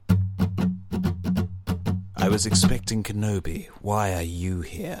I was expecting Kenobi. Why are you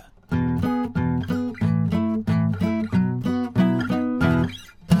here?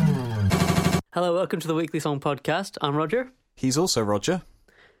 Hello, welcome to the Weekly Song Podcast. I'm Roger. He's also Roger.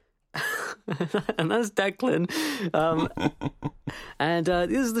 And that's Declan. And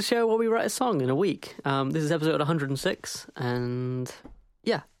this is the show where we write a song in a week. This is episode 106. And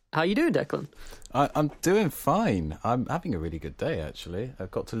yeah, how you doing, Declan? I'm doing fine. I'm having a really good day, actually. I've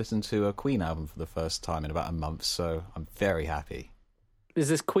got to listen to a Queen album for the first time in about a month, so I'm very happy. Is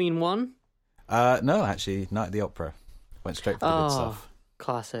this Queen 1? No, actually, Night at the Opera. Went straight for the good stuff.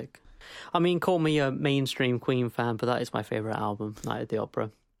 Classic. I mean, call me a mainstream Queen fan, but that is my favourite album, Night at the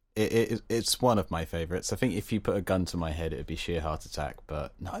Opera. It's one of my favourites. I think if you put a gun to my head, it would be Sheer Heart Attack,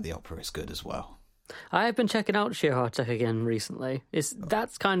 but Night at the Opera is good as well. I've been checking out Sheer Heart Attack again recently.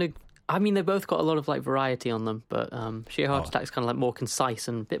 That's kind of... I mean, they both got a lot of like variety on them, but Sheer Heart Attack is kind of like more concise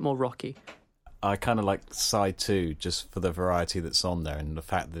and a bit more rocky. I kind of like side 2 just for the variety that's on there and the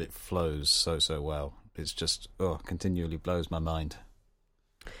fact that it flows so well. It's just, continually blows my mind.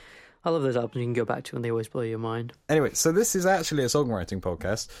 I love those albums you can go back to and they always blow your mind. Anyway, so this is actually a songwriting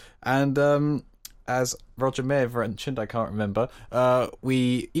podcast, and as Roger may have mentioned, I can't remember,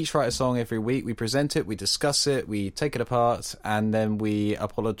 we each write a song every week, we present it, we discuss it, we take it apart, and then we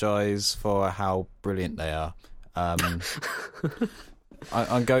apologise for how brilliant they are. I'm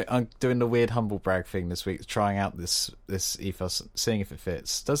doing the weird humble brag thing this week, trying out this ethos, seeing if it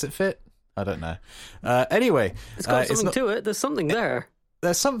fits. Does it fit? I don't know. Anyway, it's got something to it. There's something there.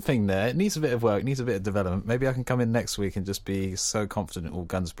 There's something there. It needs a bit of work, needs a bit of development. Maybe I can come in next week and just be so confident, all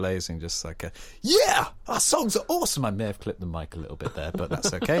guns blazing, just like yeah, our songs are awesome. I may have clipped the mic a little bit there, but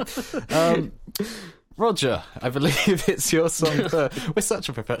that's okay. Roger, I believe it's your song first. We're such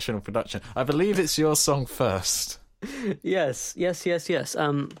a professional production. I believe it's your song first. Yes. I've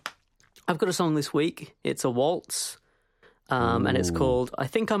got a song this week. It's a waltz, and it's called I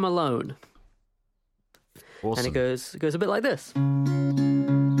Think I'm Alone. Awesome. And it goes a bit like this.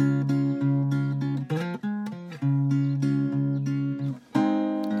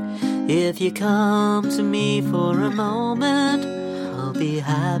 If you come to me for a moment, I'll be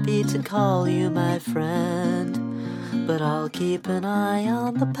happy to call you my friend. But I'll keep an eye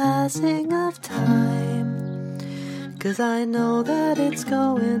on the passing of time, 'cause I know that it's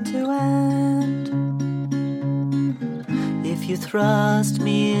going to end. If you thrust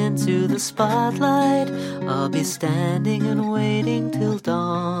me into the spotlight, I'll be standing and waiting till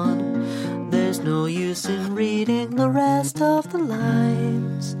dawn. There's no use in reading the rest of the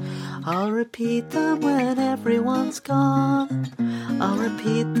lines. I'll repeat them when everyone's gone. I'll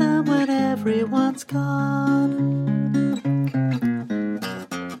repeat them when everyone's gone.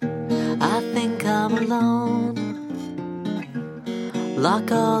 I think I'm alone.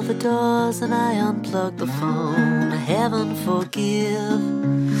 Lock all the doors and I unplug the phone. Heaven forgive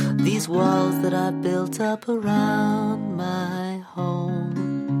these walls that I built up around my home.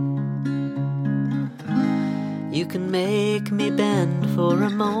 You can make me bend for a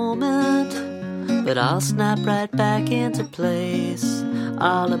moment, but I'll snap right back into place.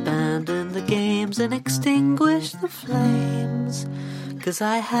 I'll abandon the games and extinguish the flames, 'cause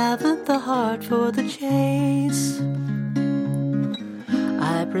I haven't the heart for the chase.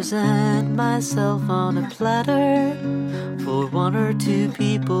 I present myself on a platter for 1 or 2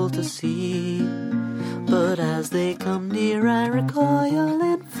 people to see, but as they come near I recoil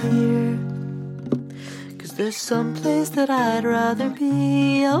in fear, 'cause there's some place that I'd rather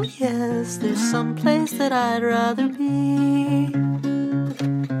be. Oh yes, there's some place that I'd rather be.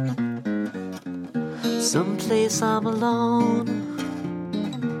 Someplace I'm alone.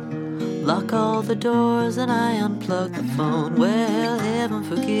 Lock all the doors and I unplug the phone. Well, heaven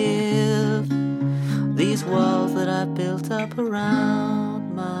forgive these walls that I built up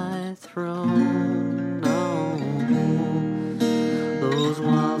around my throne. Oh, those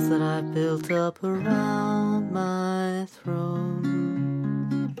walls that I built up around my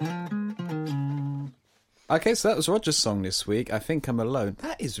throne. Okay, so that was Roger's song this week, I Think I'm Alone.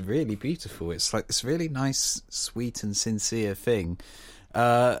 That is really beautiful. It's like this really nice, sweet and sincere thing.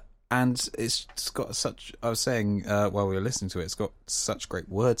 And it's got such, I was saying while we were listening to it, it's got such great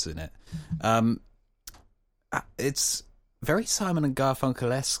words in it. It's very Simon and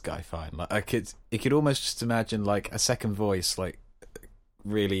Garfunkel-esque, I find. Like you could almost just imagine like a second voice, like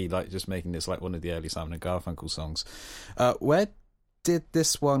really like just making this like one of the early Simon and Garfunkel songs. Where did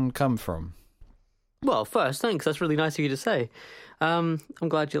this one come from? Well, first, thanks. That's really nice of you to say. I'm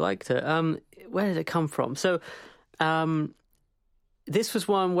glad you liked it. Where did it come from? So, this was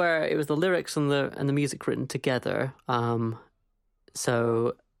one where it was the lyrics and the music written together.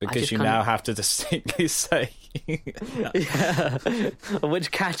 So Because you now have to distinctly say... Yeah.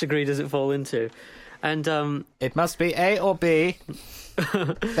 Which category does it fall into? And it must be A or B.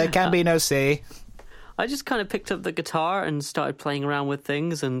 There can be no C. I just kind of picked up the guitar and started playing around with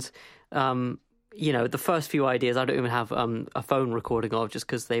things, and the first few ideas I don't even have a phone recording of, just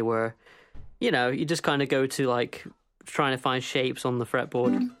because they were, you just kind of go to like trying to find shapes on the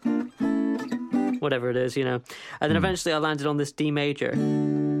fretboard, whatever it is, and then eventually I landed on this D major,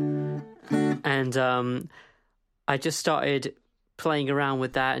 and I just started playing around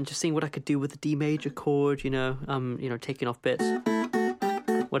with that and just seeing what I could do with the D major chord, taking off bits,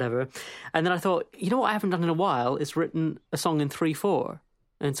 whatever. And then I thought, what I haven't done in a while is written a song in 3/4.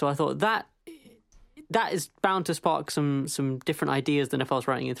 And so I thought that is bound to spark some different ideas than if I was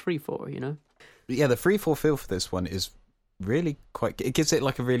writing in 3/4, Yeah, the 3/4 feel for this one is really it gives it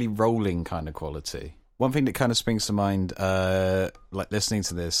like a really rolling kind of quality. One thing that kind of springs to mind, like listening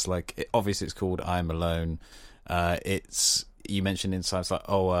to this, like obviously it's called I'm Alone. You mentioned insights like,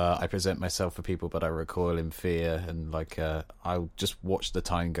 I present myself for people, but I recoil in fear, and like I'll just watch the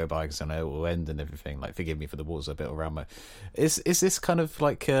time go by because I know it will end and everything. Like, forgive me for the walls a bit around my. Is this kind of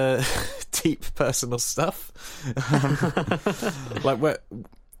like deep personal stuff? Like,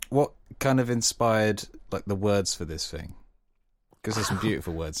 what kind of inspired like the words for this thing? Because there's some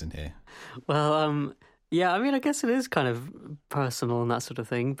beautiful words in here. Well, yeah, I mean, I guess it is kind of personal and that sort of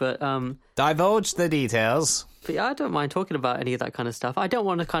thing, but... Divulge the details. But yeah, I don't mind talking about any of that kind of stuff. I don't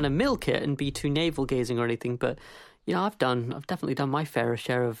want to kind of milk it and be too navel-gazing or anything, but, I've definitely done my fair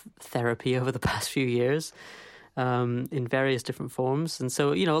share of therapy over the past few years, in various different forms. And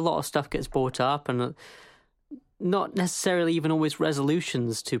so, a lot of stuff gets brought up, and not necessarily even always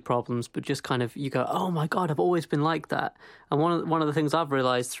resolutions to problems, but just kind of, you go, oh my God, I've always been like that. And one of the things I've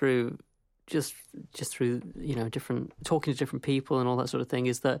realized through... Just through, different talking to different people and all that sort of thing,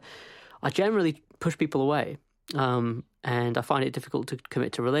 is that I generally push people away, and I find it difficult to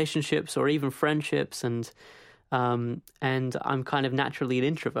commit to relationships or even friendships, and I'm kind of naturally an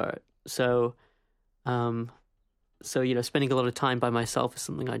introvert, so spending a lot of time by myself is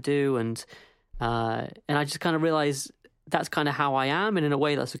something I do, and I just kind of realize that's kind of how I am, and in a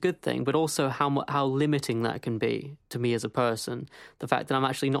way that's a good thing, but also how limiting that can be to me as a person. The fact that I'm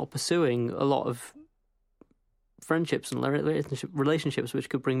actually not pursuing a lot of friendships and relationships which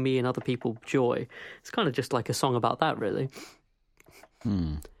could bring me and other people joy. It's kind of just like a song about that, really.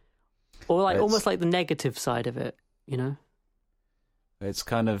 Or like almost like the negative side of it, It's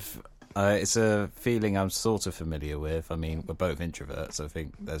kind of... it's a feeling I'm sort of familiar with. I mean, we're both introverts, so I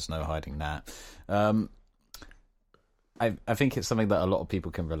think there's no hiding that. I think it's something that a lot of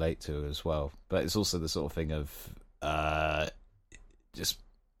people can relate to as well, but it's also the sort of thing of just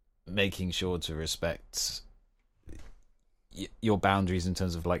making sure to respect your boundaries in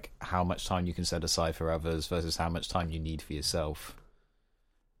terms of like how much time you can set aside for others versus how much time you need for yourself.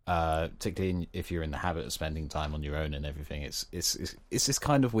 Particularly if you're in the habit of spending time on your own and everything, it's this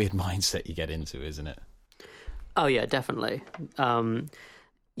kind of weird mindset you get into, isn't it? Oh yeah, definitely.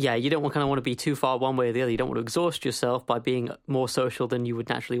 Yeah, you don't want to be too far one way or the other. You don't want to exhaust yourself by being more social than you would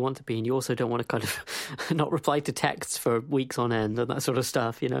naturally want to be, and you also don't want to kind of not reply to texts for weeks on end and that sort of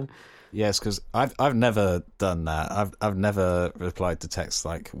stuff, Yes, because I've never done that. I've never replied to texts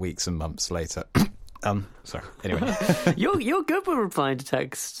like weeks and months later. Sorry. Anyway, you're good with replying to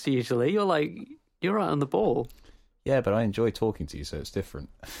texts. Usually, you're right on the ball. Yeah, but I enjoy talking to you, so it's different.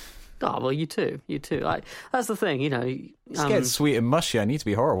 Oh, well, you too. That's the thing, It's getting sweet and mushy. I need to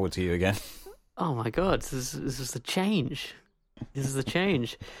be horrible to you again. Oh, my God. This is the change.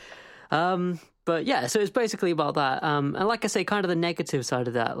 But, yeah, so it's basically about that. And like I say, kind of the negative side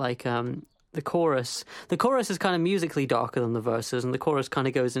of that, like the chorus. The chorus is kind of musically darker than the verses, and the chorus kind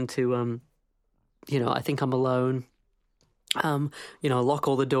of goes into, I think I'm alone. Lock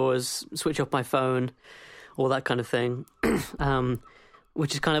all the doors, switch off my phone, all that kind of thing.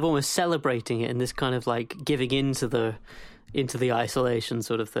 Which is kind of almost celebrating it and this kind of like giving into the isolation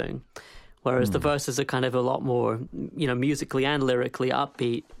sort of thing. Whereas the verses are kind of a lot more, musically and lyrically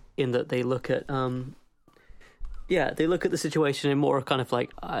upbeat in that they look at, they look at the situation in more kind of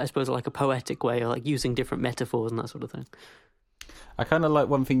like, I suppose, like a poetic way, or like using different metaphors and that sort of thing. I kind of like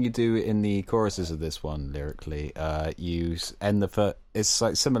one thing you do in the choruses of this one lyrically. You end it's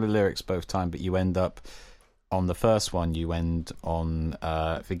like similar lyrics both time, but you end up... On the first one, you end on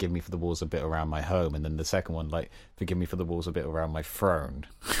forgive me for the walls a bit around my home, and then the second one, like, forgive me for the walls a bit around my throne,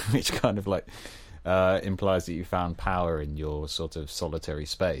 which kind of like implies that you found power in your sort of solitary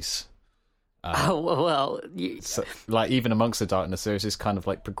space. So, like, even amongst the darkness, there's this kind of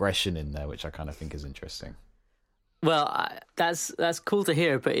like progression in there, which I kind of think is interesting. Well, that's cool to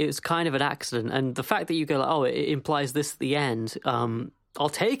hear, but it was kind of an accident. And the fact that you go, like, oh, it implies this at the end, I'll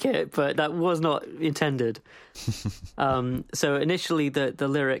take it, but that was not intended. So initially, the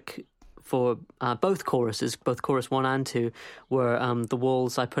lyric for both choruses, both chorus 1 and 2, were the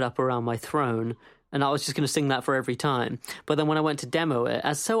walls I put up around my throne. And I was just going to sing that for every time. But then when I went to demo it,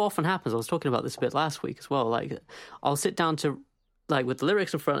 as so often happens, I was talking about this a bit last week as well, like, I'll sit down to, like, with the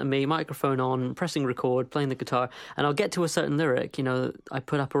lyrics in front of me, microphone on, pressing record, playing the guitar, and I'll get to a certain lyric, I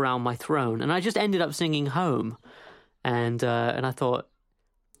put up around my throne, and I just ended up singing home. And I thought,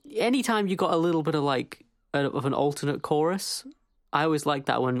 anytime you got a little bit of, like, of an alternate chorus, I always like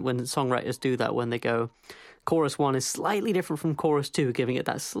that when songwriters do that, when they go, chorus 1 is slightly different from chorus 2, giving it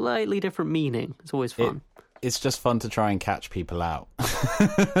that slightly different meaning. It's always fun. It's just fun to try and catch people out.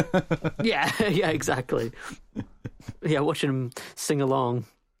 Yeah, exactly. Yeah, watching them sing along.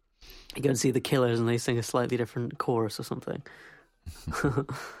 You go and see the Killers and they sing a slightly different chorus or something.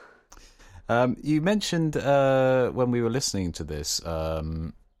 You mentioned when we were listening to this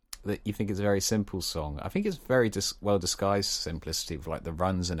that you think it's a very simple song. I think it's very well disguised simplicity with, like, the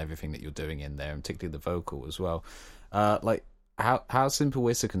runs and everything that you're doing in there, and particularly the vocal as well. Like, how simple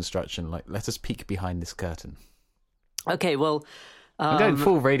is the construction? Like, let us peek behind this curtain. Okay, well, I'm going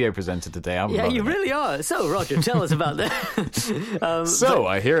full radio presenter today. Yeah, you really are. So, Roger, tell us about that.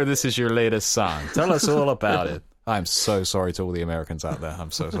 I hear this is your latest song. Tell us all about it. I'm so sorry to all the Americans out there. I'm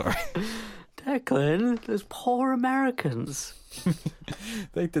so sorry. Declan, those poor Americans.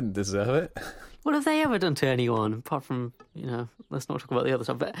 They didn't deserve it. What have they ever done to anyone, apart from, let's not talk about the other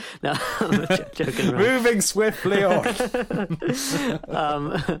stuff, but no, I'm joking around. Moving swiftly on.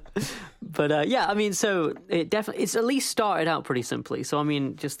 Yeah, I mean, so it's at least started out pretty simply. So, I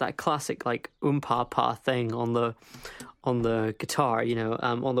mean, just that classic, like, pa thing on the guitar,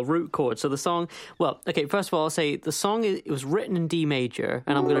 on the root chord. So the song, well, okay, first of all, I'll say the song, it was written in D major,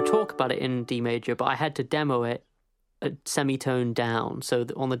 and I'm going to talk about it in D major, but I had to demo it a semitone down. So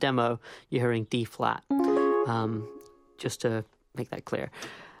on the demo, you're hearing D flat, just to make that clear.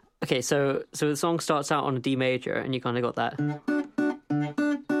 Okay, so the song starts out on a D major, and you kind of got that,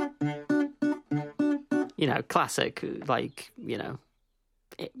 classic, like,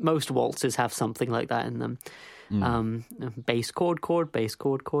 most waltzes have something like that in them. Bass chord, bass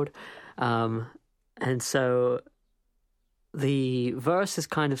chord. And so the verses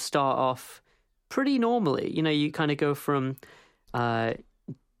kind of start off pretty normally. You kind of go from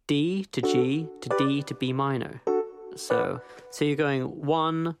D to G to D to B minor. So you're going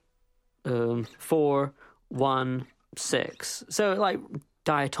 1, 4, 1, 6. So, like,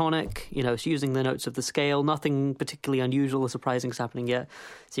 diatonic, it's using the notes of the scale. Nothing particularly unusual or surprising is happening yet.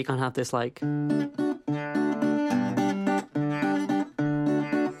 So you kind of have this, like,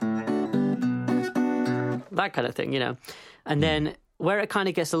 that kind of thing, And then where it kind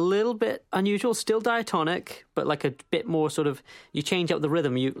of gets a little bit unusual, still diatonic, but like a bit more sort of, you change up the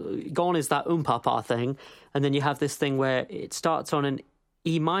rhythm. Gone is that pa thing, and then you have this thing where it starts on an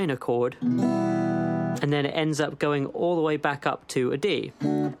E minor chord, and then it ends up going all the way back up to a D.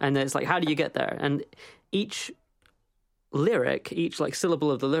 And then it's like, how do you get there? And each lyric, each, like, syllable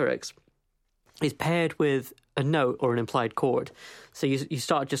of the lyrics is paired with a note or an implied chord. So you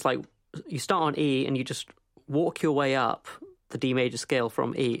start just like, you start on E and you just walk your way up the D major scale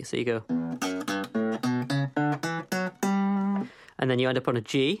from E. So you go, and then you end up on a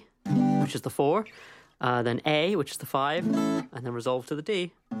G, which is the 4, then A, which is the 5, and then resolve to the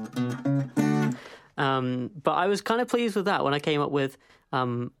D. But I was kind of pleased with that when I came up with,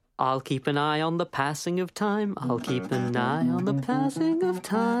 I'll keep an eye on the passing of time. I'll keep an eye on the passing of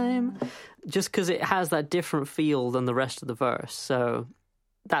time. Just because it has that different feel than the rest of the verse. So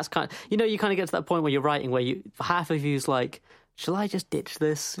that's kind of, you kind of get to that point where you're writing where half of you's like, shall I just ditch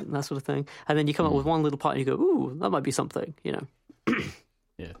this? And that sort of thing. And then you come up with one little part and you go, ooh, that might be something, Yeah.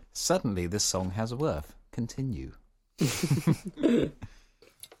 Suddenly this song has a worth. Continue.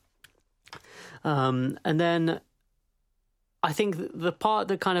 And then I think the part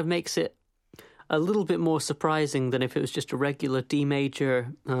that kind of makes it a little bit more surprising than if it was just a regular D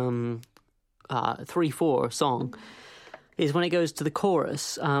major 3/4 song is when it goes to the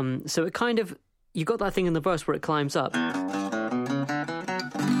chorus. So it kind of, you got that thing in the verse where it climbs up.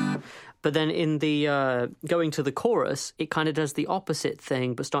 But then in the going to the chorus, it kind of does the opposite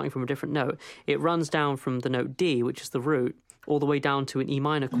thing, but starting from a different note. It runs down from the note D, which is the root, all the way down to an E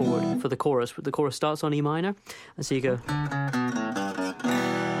minor chord for the chorus. The chorus starts on E minor, and so you go.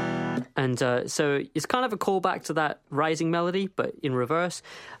 And so it's kind of a callback to that rising melody, but in reverse.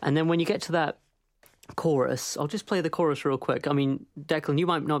 And then when you get to that chorus, I'll just play the chorus real quick. I mean, Declan, you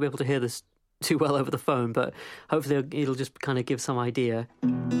might not be able to hear this too well over the phone, but hopefully it'll just kind of give some idea.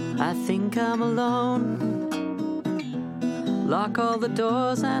 I think I'm alone. Lock all the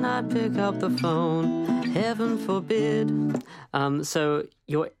doors and I pick up the phone. Heaven forbid. So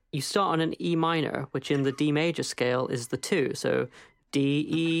you start on an E minor, which in the D major scale is the 2. So D,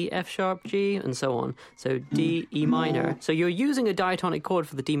 E, F sharp, G, and so on. So D, E minor. So you're using a diatonic chord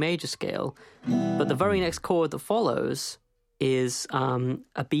for the D major scale, but the very next chord that follows is a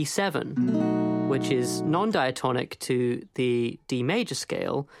B7, which is non-diatonic to the D major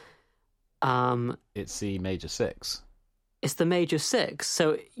scale. It's the major 6. It's the major 6.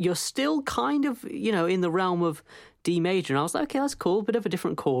 So you're still kind of, in the realm of D major. And I was like, okay, that's cool, bit of a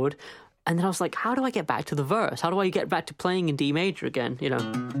different chord. And then I was like, how do I get back to the verse? How do I get back to playing in D major again,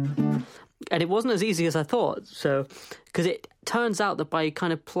 And it wasn't as easy as I thought. So, because it turns out that by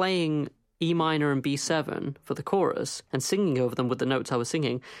kind of playing E minor and B7 for the chorus and singing over them with the notes I was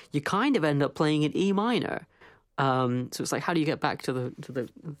singing, you kind of end up playing in E minor. So it's like, how do you get back to the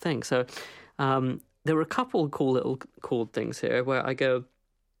thing? So there were a couple cool little chord things here where I go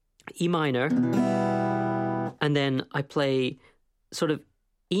E minor, and then I play sort of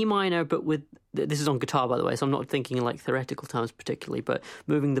E minor, but with, this is on guitar, by the way, so I'm not thinking in like theoretical terms particularly, but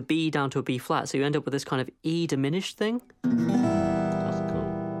moving the B down to a B flat. So you end up with this kind of E diminished thing. That's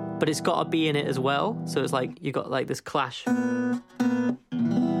cool. But it's got a B in it as well. So it's like, you got like this clash.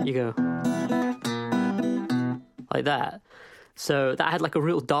 You go like that. So that had like a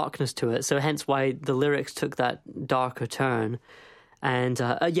real darkness to it. So hence why the lyrics took that darker turn. And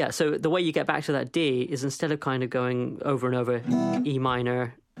so the way you get back to that D is instead of kind of going over and over E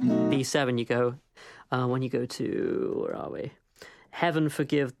minor, B7, you go, when you go to, where are we? Heaven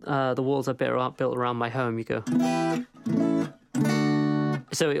forgive the walls I built around my home, you go.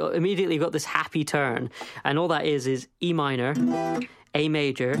 So immediately you've got this happy turn. And all that is E minor, A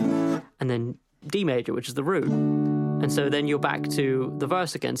major, and then D major, which is the root. And so then you're back to the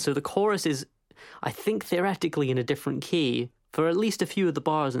verse again. So the chorus is, I think, theoretically in a different key for at least a few of the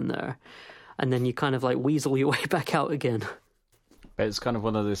bars in there. And then you kind of like weasel your way back out again. But it's kind of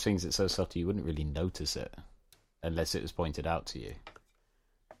one of those things that's so subtle you wouldn't really notice it unless it was pointed out to you.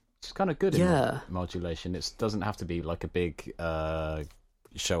 It's kind of good in modulation. It doesn't have to be like a big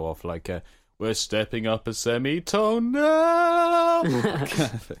show off, like we're stepping up a semitone now.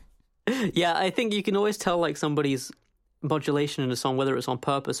 Kind of thing. Yeah, I think you can always tell like somebody's modulation in a song, whether it's on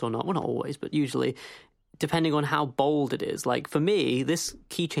purpose or not. Well, not always, but usually, depending on how bold it is. Like for me, this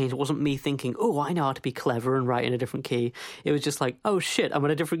key change wasn't me thinking, oh, I know how to be clever and write in a different key. It was just like, oh shit, I'm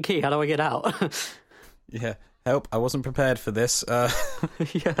in a different key. How do I get out? Yeah, help, I wasn't prepared for this. Yeah.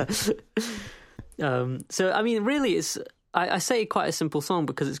 So, I mean, really, it's I say quite a simple song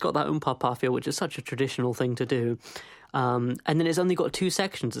because it's got that pa feel, which is such a traditional thing to do. And then it's only got 2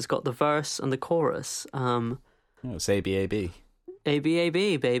 sections. It's got the verse and the chorus. It's ABAB.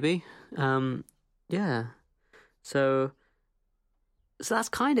 ABAB, baby. Yeah. So that's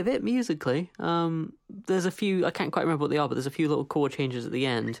kind of it musically. There's a few, I can't quite remember what they are, but there's a few little chord changes at the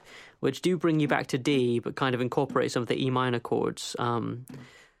end, which do bring you back to D, but kind of incorporate some of the E minor chords.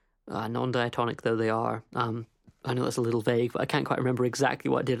 Non-diatonic though they are. I know that's a little vague, but I can't quite remember exactly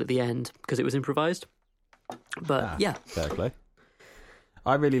what I did at the end because it was improvised. But yeah. Fair play.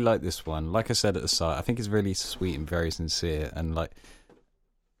 I really like this one. Like I said at the start, I think it's really sweet and very sincere. And like,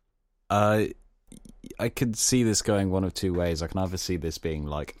 I could see this going one of 2 ways. I can either see this being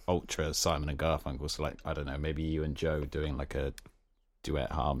like ultra Simon and Garfunkel, so like, I don't know, maybe you and Joe doing like a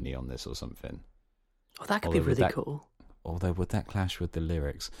duet harmony on this or something. Oh, that could be really cool. Although would that clash with the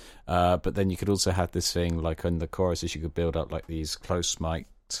lyrics? But then you could also have this thing like in the choruses, you could build up like these close mic'd,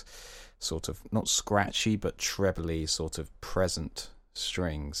 sort of not scratchy but trebly sort of present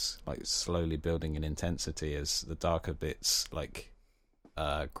strings, like slowly building in intensity as the darker bits like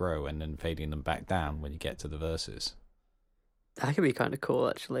grow, and then fading them back down when you get to the verses. That could be kind of cool,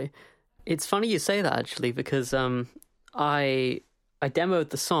 actually. It's funny you say that, actually, because I demoed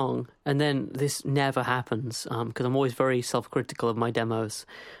the song, and then this never happens, because I'm always very self-critical of my demos.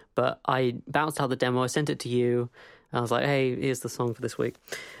 But I bounced out the demo, I sent it to you, and I was like, hey, here's the song for this week.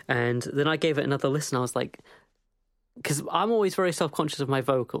 And then I gave it another listen. I was like, because I'm always very self-conscious of my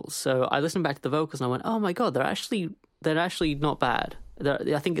vocals. So I listened back to the vocals, and I went, oh my God, they're actually not bad.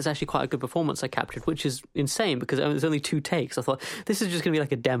 I think it's actually quite a good performance I captured, which is insane because it was only 2 takes. I thought, this is just going to be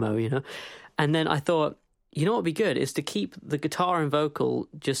like a demo, you know? And then I thought, you know what would be good is to keep the guitar and vocal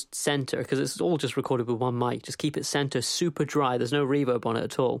just center, because it's all just recorded with one mic. Just keep it center, super dry. There's no reverb on it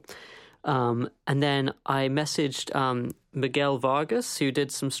at all. And then I messaged Miguel Vargas, who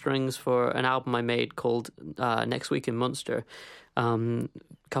did some strings for an album I made called Next Week in Munster,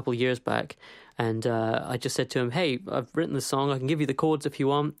 couple of years back, and I just said to him, "Hey, I've written this song. I can give you the chords if you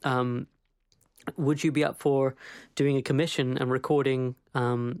want. Would you be up for doing a commission and recording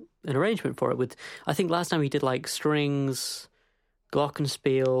an arrangement for it?" With, I think last time he did like strings,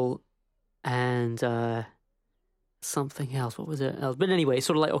 glockenspiel, and something else. What was it else? But anyway,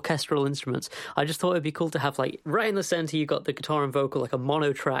 sort of like orchestral instruments. I just thought it'd be cool to have, like, right in the center you got the guitar and vocal, like a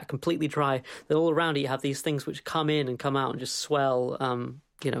mono track, completely dry. Then all around it you have these things which come in and come out and just swell,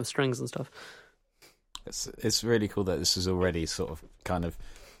 strings and stuff. It's really cool that this is already sort of kind of,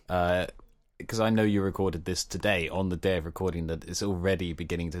 because I know you recorded this today, on the day of recording, that it's already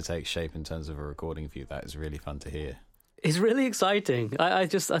beginning to take shape in terms of a recording view. That is really fun to hear. It's really exciting. I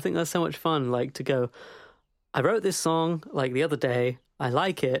think that's so much fun, like, to go, I wrote this song like the other day. I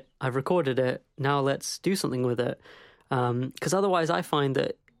like it. I've recorded it. Now let's do something with it. Because otherwise, I find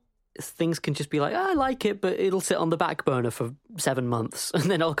that things can just be like, I like it, but it'll sit on the back burner for 7 months,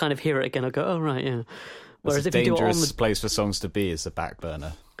 and then I'll kind of hear it again. I'll go, oh right, yeah. Whereas if you do it on the place for songs to be is the back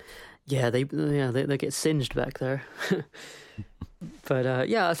burner. Yeah, they get singed back there. But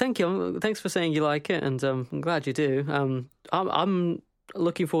thank you. Thanks for saying you like it, and I'm glad you do. I'm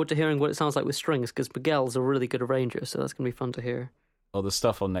looking forward to hearing what it sounds like with strings, because Miguel's a really good arranger, so that's going to be fun to hear. Well, the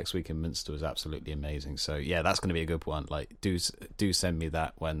stuff on Next Week in Minster was absolutely amazing, so yeah, that's going to be a good one. Like, do send me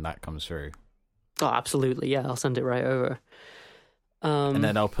that when that comes through. Oh, absolutely, yeah, I'll send it right over. And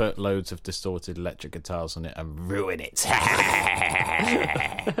then I'll put loads of distorted electric guitars on it and ruin it.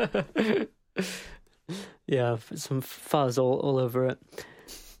 Yeah, some fuzz all over it.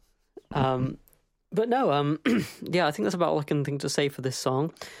 But no, yeah, I think that's about all I can think to say for this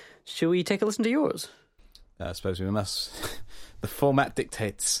song. Shall we take a listen to yours? I suppose we must. The format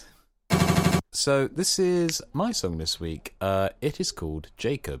dictates. So this is my song this week. It is called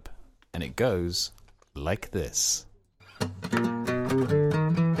Jacob, and it goes like this.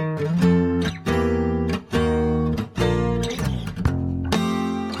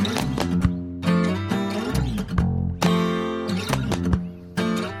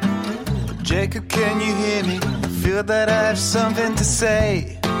 Jacob, can you hear me? I feel that I have something to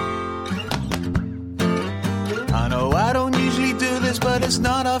say. I know I don't usually do this, but it's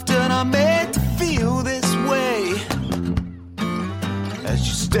not often I'm made to feel this way. As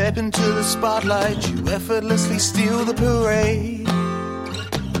you step into the spotlight, you effortlessly steal the parade.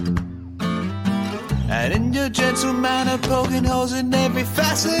 And in your gentle manner, poking holes in every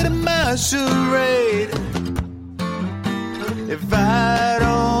facet of my charade. If I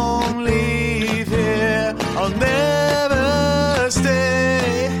don't leave here, I'll never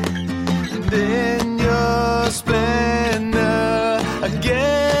stay. And in your splendor, I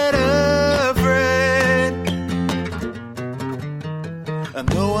get afraid. I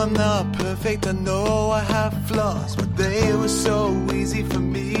know I'm not perfect, I know I have flaws, but they were so easy for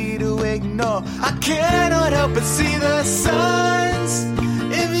me to ignore. I cannot help but see the signs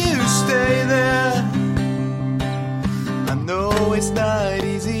if you stay there. I know it's not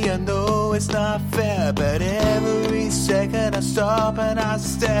easy, I know it's not fair, but every second I stop and I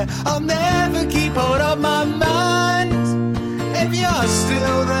stare. I'll never keep hold of my mind if you're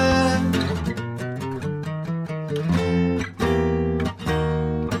still there.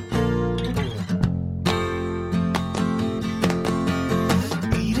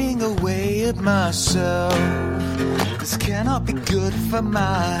 Eating away at myself, this cannot be good for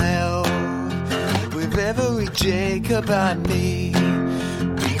my health. With every Jacob I need,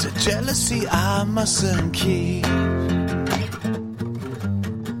 beats of jealousy I mustn't keep.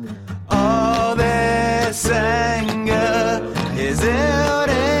 All this anger is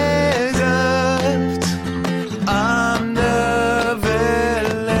ill-deserved. I'm the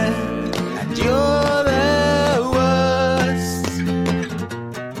villain and you're the worst.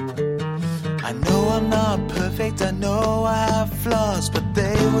 I know I'm not perfect, I know I have flaws, but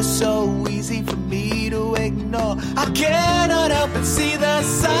they were so easy for me to ignore. I cannot help but see the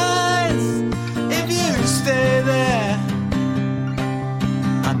signs if you stay there.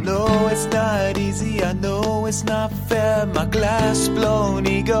 I know it's not easy, I know it's not fair. My glass blown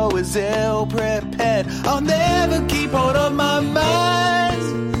ego is ill prepared. I'll never keep hold of my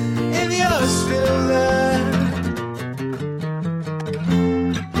mind if you're still there.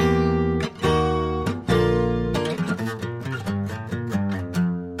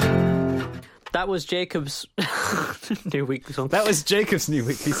 That was Jacob's new weekly song. That was Jacob's new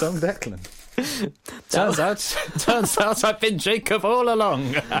weekly song, Declan. Turns out I've been Jacob all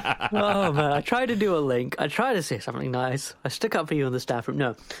along. Oh man, I tried to do a link. I tried to say something nice. I stuck up for you in the staff room.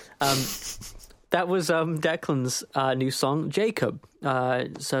 No, that was Declan's new song, Jacob.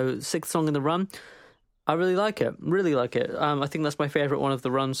 So 6th song in the run. I really like it. Really like it. I think that's my favourite one of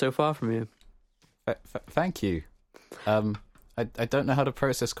the run so far from you. Thank you. I don't know how to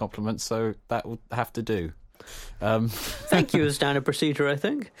process compliments, so that will have to do. Thank you is standard procedure, I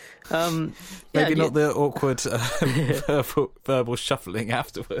think. Maybe not the awkward verbal shuffling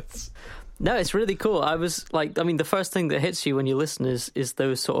afterwards. No, it's really cool. I was like, I mean, the first thing that hits you when you listen is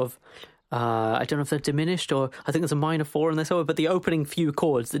those sort of, I don't know if they're diminished or I think there's a minor 4 in this, but the opening few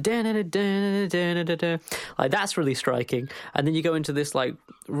chords, the da-da-da-da-da-da-da-da, like that's really striking. And then you go into this like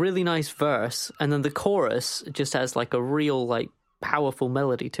really nice verse, and then the chorus just has like a real like powerful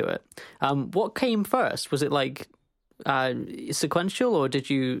melody to it. What came first? Was it like sequential, or did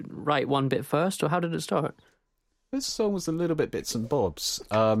you write one bit first, or how did it start? This song was a little bit bits and bobs.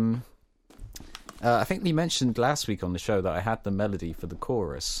 I think we mentioned last week on the show that I had the melody for the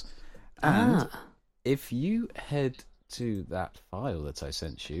chorus. And if you head to that file that I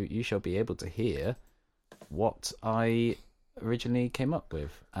sent you, you shall be able to hear what I originally came up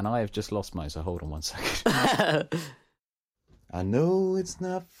with. And I have just lost mine, so hold on one second. I know it's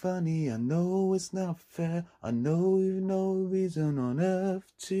not funny, I know it's not fair, I know you've no reason on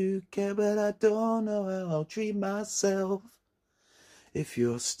earth to care, but I don't know how I'll treat myself if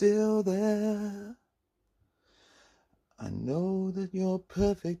you're still there. I know that you're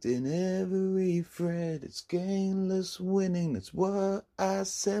perfect in every thread, it's gainless winning, that's what I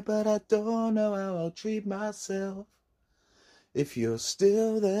said, but I don't know how I'll treat myself if you're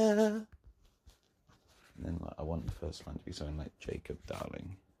still there. And then I want the first line to be something like Jacob,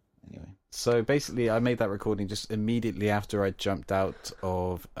 darling. Anyway. So basically I made that recording just immediately after I jumped out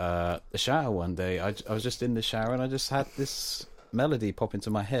of the shower one day. I was just in the shower and I just had this melody pop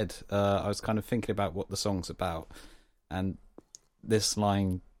into my head. I was kind of thinking about what the song's about. And this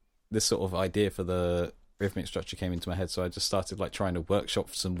line, this sort of idea for the rhythmic structure came into my head. So I just started like trying to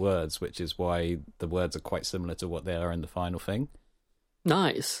workshop some words, which is why the words are quite similar to what they are in the final thing.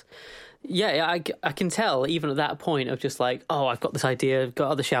 Nice. Yeah, I can tell even at that point of just like, oh, I've got this idea, got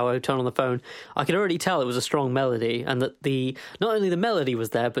out of the shower, turn on the phone. I could already tell it was a strong melody, and that not only the melody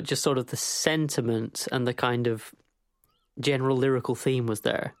was there, but just sort of the sentiment and the kind of general lyrical theme was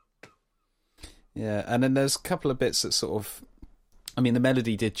there. Yeah, and then there's a couple of bits that sort of, I mean, the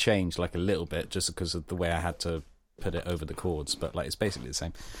melody did change like a little bit just because of the way I had to put it over the chords, but like it's basically the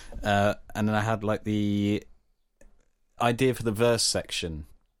same. And then I had like the idea for the verse section.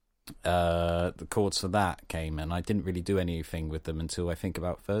 The chords for that came, and I didn't really do anything with them until I think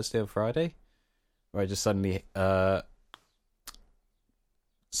about Thursday or Friday, where I just suddenly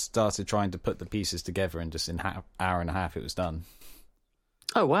started trying to put the pieces together, and just in hour and a half it was done.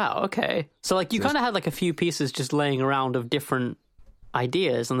 Oh wow, okay. So like you kind of had like a few pieces just laying around of different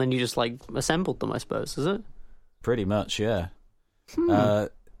ideas, and then you just like assembled them, I suppose, is it? Pretty much, yeah. Because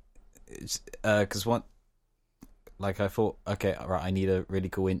like I thought, okay, right, I need a really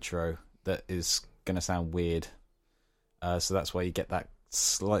cool intro that is going to sound weird. So that's why you get that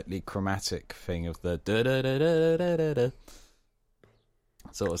slightly chromatic thing of the da-da-da-da-da-da-da.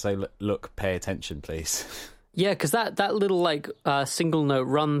 Sort of say, look, pay attention, please. Yeah, because that little like single note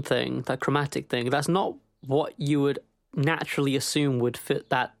run thing, that chromatic thing, that's not what you would naturally assume would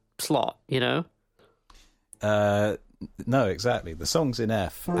fit that slot, you know? No, exactly. The song's in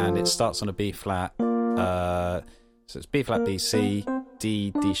F, and it starts on a B flat. So it's B flat, B, C,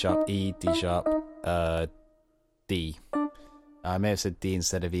 D, D sharp, E, D sharp, D. I may have said D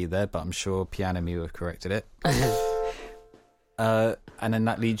instead of E there, but I'm sure Piano Me would have corrected it. And then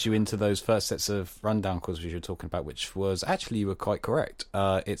that leads you into those first sets of rundown chords which you were talking about, which was actually, you were quite correct.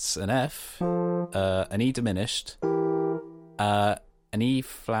 It's an F, an E diminished, an E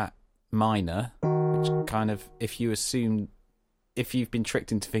flat minor, which kind of, if you've been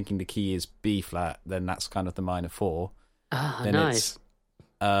tricked into thinking the key is B flat, then that's kind of the minor 4. Ah, then nice.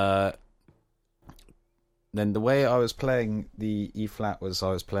 Then the way I was playing the E flat was I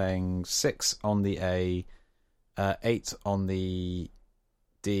was playing 6 on the A, 8 on the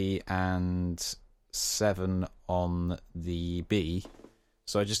D, and 7 on the B.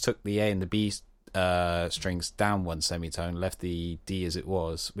 So I just took the A and the B strings down one semitone, left the D as it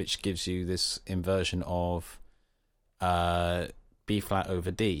was, which gives you this inversion of B flat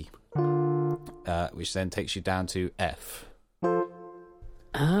over D, which then takes you down to F.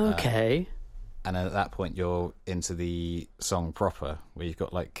 Okay. And at that point you're into the song proper, where you've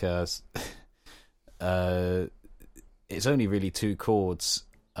got like it's only really 2 chords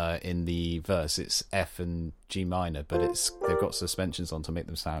in the verse. It's F and G minor, but they've got suspensions on to make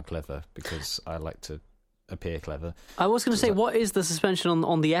them sound clever, because I like to appear clever. I was going to say, what is the suspension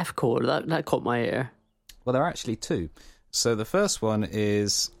on the F chord? That caught my ear. Well, there are actually 2. So the first one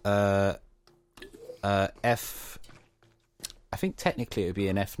is F. I think technically it would be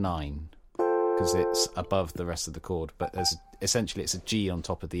an F9 because it's above the rest of the chord, but essentially it's a G on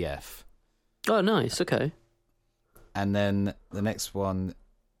top of the F. Oh, nice. Okay. And then the next one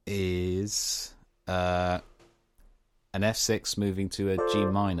is an F6 moving to a G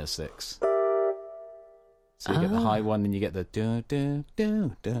minor 6. So you get the high one, and you get the do do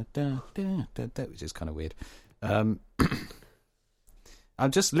do do do do do, which is kind of weird. I'm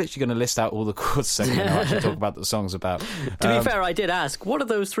just literally going to list out all the chords segment and actually talk about what the song's about. To be fair, I did ask, what are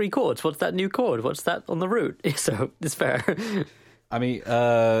those 3 chords? What's that new chord? What's that on the root? So it's fair. I mean,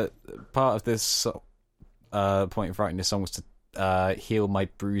 part of this point of writing this song was to heal my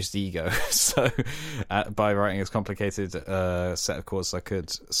bruised ego. So by writing as complicated set of chords as I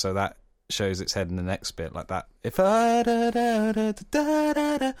could, so that shows its head in the next bit like that. If I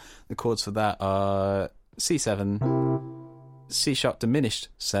the chords for that are C7, C sharp diminished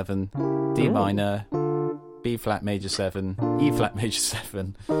 7, D minor, B flat major 7, E flat major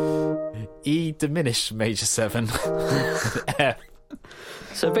 7, E diminished major 7, F.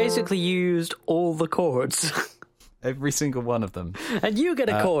 So basically you used all the chords. Every single one of them. And you get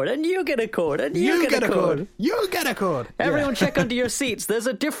a chord, and you get a chord, and you get a chord. You get a chord. Everyone check under your seats. There's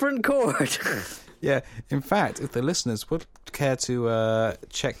a different chord. Yeah. In fact, if the listeners would care to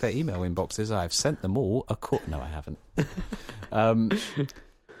check their email inboxes, I've sent them all a chord. No, I haven't. Can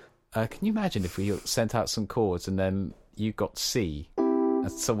you imagine if we sent out some chords and then you got C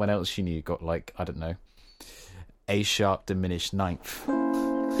and someone else you knew got, like, I don't know, A sharp diminished 9th?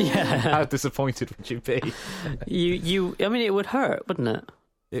 Yeah. How disappointed would you be? I mean, it would hurt, wouldn't it?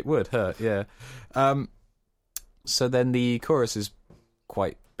 It would hurt, yeah. So then the chorus is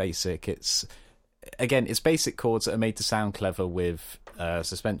quite basic. It's basic chords that are made to sound clever with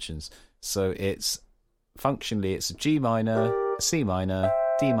suspensions. So it's functionally it's a G minor, a C minor,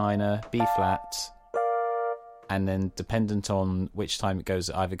 D minor, B flat, and then dependent on which time it goes,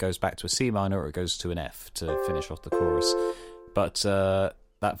 it either goes back to a C minor or it goes to an F to finish off the chorus. But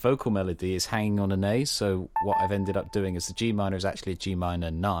that vocal melody is hanging on an A, so what I've ended up doing is the G minor is actually a G minor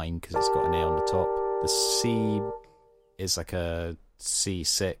 9 because it's got an A on the top. The C is like a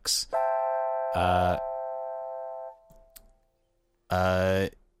C6.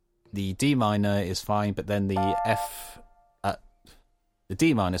 The D minor is fine, but then the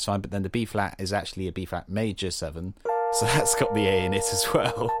D minor is fine, but then the B flat is actually a B flat major 7, so that's got the A in it as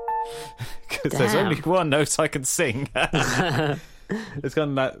well. Because there's only one note I can sing. It's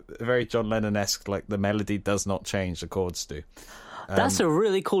got that very John Lennon-esque, like the melody does not change, the chords do. That's a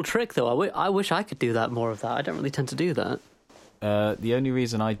really cool trick, though. I wish I could do that, more of that. I don't really tend to do that. The only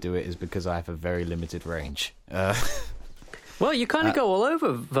reason I do it is because I have a very limited range. Well, you kind of go all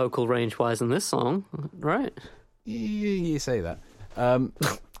over vocal range-wise in this song, right? You say that. And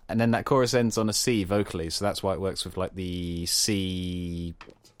then that chorus ends on a C vocally, so that's why it works with like the C2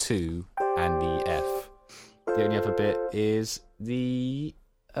 and the F. The only other bit is the,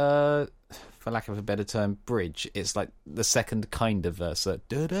 for lack of a better term, bridge. It's like the second kind of verse, which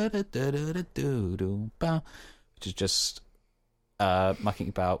is just mucking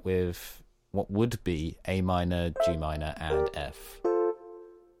about with what would be A minor, G minor, and F.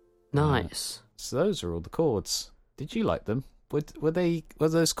 Nice. So those are all the chords. Did you like them? Were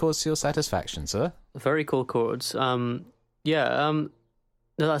those chords to your satisfaction, sir? Very cool chords. No,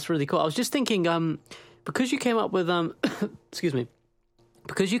 that's really cool. I was just thinking, because you came up with excuse me,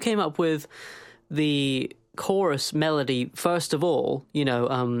 because you came up with the chorus melody first of all,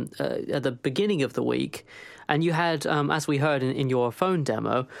 at the beginning of the week, and you had, as we heard in your phone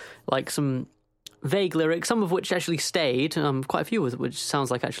demo, like some vague lyrics, some of which actually stayed, quite a few of which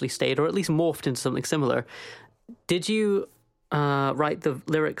sounds like actually stayed, or at least morphed into something similar. Did you write the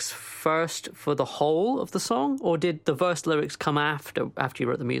lyrics first for the whole of the song, or did the verse lyrics come after you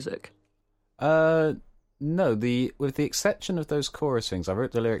wrote the music? No, with the exception of those chorus things, I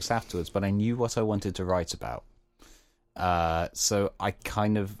wrote the lyrics afterwards, but I knew what I wanted to write about. So I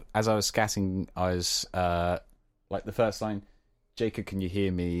kind of, as I was scatting, I was like the first line, "Jacob, can you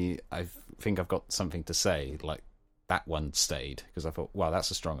hear me? I think I've got something to say." Like that one stayed because I thought, wow,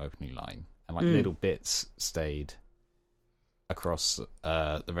 that's a strong opening line, and like little bits stayed across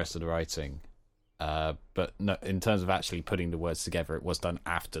the rest of the writing. But no, in terms of actually putting the words together, it was done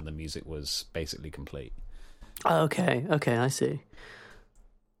after the music was basically complete. Okay, I see.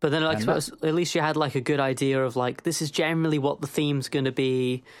 But then, at least you had like a good idea of like, this is generally what the theme's going to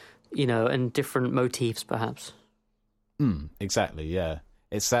be, and different motifs perhaps. Exactly, yeah.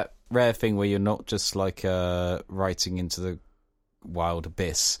 It's that rare thing where you're not just like writing into the wild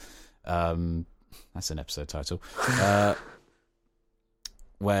abyss. That's an episode title.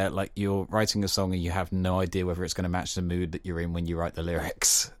 where like you're writing a song and you have no idea whether it's going to match the mood that you're in when you write the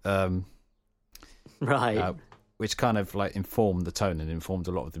lyrics. Right. Which kind of like informed the tone and informed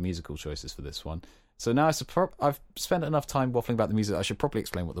a lot of the musical choices for this one. So now I've spent enough time waffling about the music. I should probably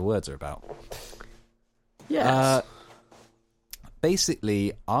explain what the words are about. Yes.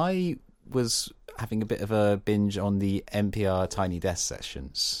 Basically, I was having a bit of a binge on the NPR Tiny Desk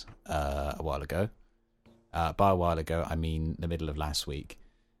sessions a while ago. By a while ago, I mean the middle of last week.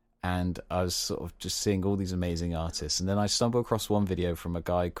 And I was sort of just seeing all these amazing artists. And then I stumbled across one video from a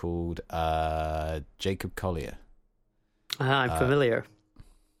guy called Jacob Collier. I'm familiar.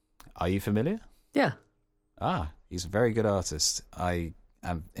 Are you familiar? Yeah. He's a very good artist. I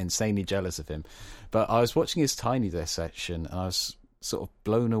am insanely jealous of him. But I was watching his Tiny Desk section and I was sort of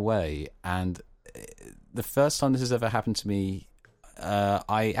blown away. And the first time this has ever happened to me,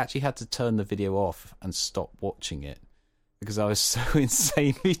 I actually had to turn the video off and stop watching it because I was so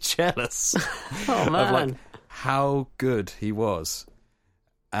insanely jealous Oh, man. of like how good he was.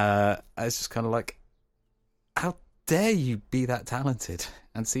 I was just kind of like, how dare you be that talented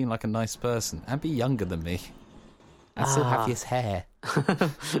and seem like a nice person and be younger than me and still have his hair.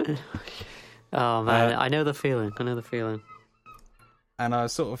 Oh, man. I know the feeling. And I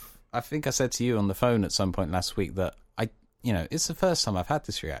think I said to you on the phone at some point last week that it's the first time I've had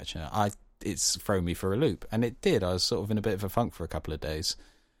this reaction. It's thrown me for a loop, and it did. I was sort of in a bit of a funk for a couple of days.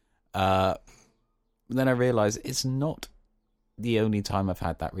 Then I realised it's not the only time I've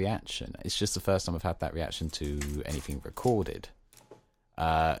had that reaction. It's just the first time I've had that reaction to anything recorded.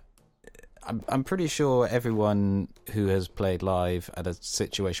 I'm pretty sure everyone who has played live at a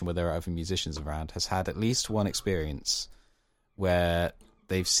situation where there are other musicians around has had at least one experience where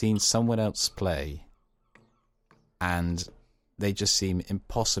they've seen someone else play and they just seem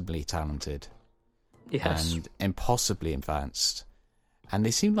impossibly talented. Yes. And impossibly advanced. And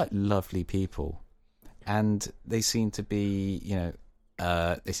they seem like lovely people. And they seem to be,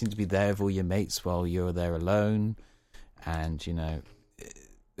 they seem to be there with all your mates while you're there alone. And,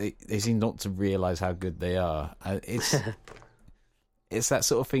 they seem not to realise how good they are. It's that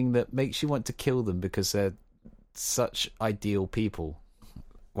sort of thing that makes you want to kill them because they're such ideal people.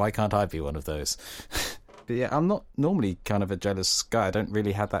 Why can't I be one of those? But yeah, I'm not normally kind of a jealous guy. I don't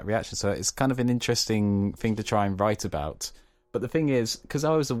really have that reaction. So it's kind of an interesting thing to try and write about. But the thing is, because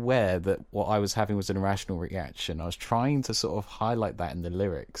I was aware that what I was having was an irrational reaction, I was trying to sort of highlight that in the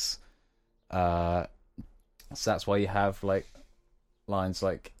lyrics. So that's why you have like lines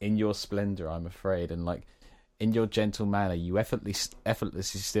like, in your splendor, I'm afraid, and like, in your gentle manner, you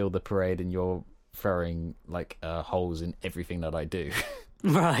effortlessly steal the parade, and you're throwing like holes in everything that I do.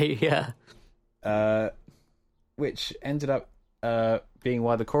 Right, yeah. Which ended up being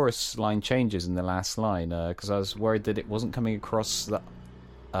why the chorus line changes in the last line, because I was worried that it wasn't coming across that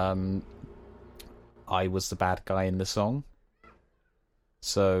I was the bad guy in the song.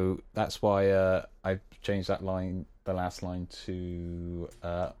 So that's why I changed that line, the last line, to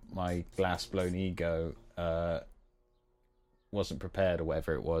my glass-blown ego wasn't prepared, or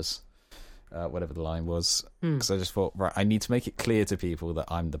whatever it was. Whatever the line was. Because I just thought, right, I need to make it clear to people that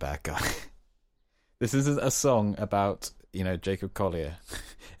I'm the bad guy. This isn't a song about, Jacob Collier.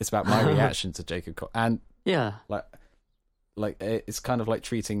 It's about my reaction to Jacob Collier. And yeah, like it's kind of like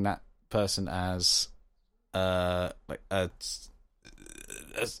treating that person as like a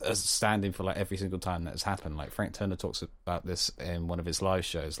stand-in for like every single time that has happened. Like Frank Turner talks about this in one of his live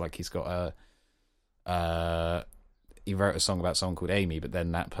shows. Like he's got he wrote a song about someone called Amy, but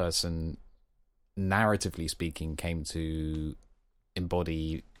then that person, narratively speaking, came to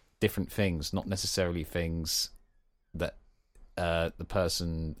embody different things, not necessarily things that the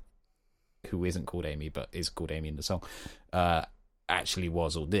person who isn't called Amy but is called Amy in the song actually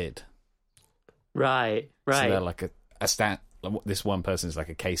was or did. Right. So they're like a stand. This one person is like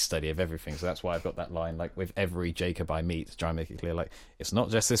a case study of everything. So that's why I've got that line, like, with every Jacob I meet, to try and make it clear, like, it's not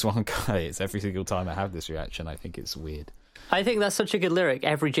just this one guy, it's every single time I have this reaction. I think it's weird. I think that's such a good lyric,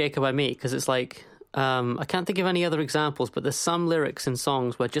 every Jacob I meet, because it's like, I can't think of any other examples, but there's some lyrics in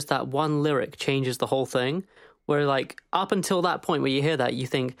songs where just that one lyric changes the whole thing. Where, like, up until that point where you hear that, you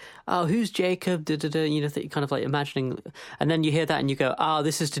think, oh, who's Jacob? Kind of like imagining. And then you hear that and you go,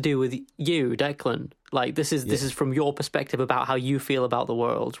 this is to do with you, Declan. Like, this is from your perspective about how you feel about the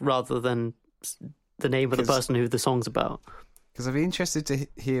world, rather than the name of the person who the song's about. Because I'd be interested to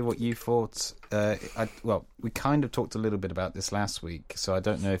hear what you thought. We kind of talked a little bit about this last week, so I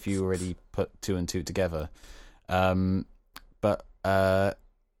don't know if you already put two and two together. But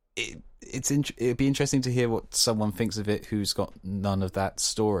it'd be interesting to hear what someone thinks of it who's got none of that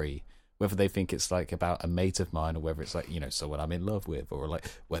story, whether they think it's like about a mate of mine, or whether it's like, you know, someone I'm in love with, or like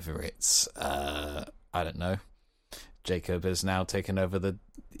whether it's I don't know, Jacob has now taken over the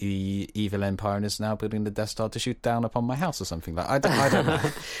evil empire and is now building the Death Star to shoot down upon my house or something. Like I don't know.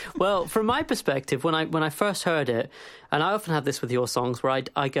 Well, from my perspective, when I first heard it, and I often have this with your songs, where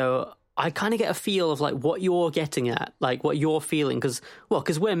I go, I kind of get a feel of like what you're getting at, like what you're feeling, because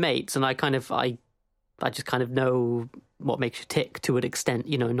we're mates, and I just kind of know what makes you tick to an extent,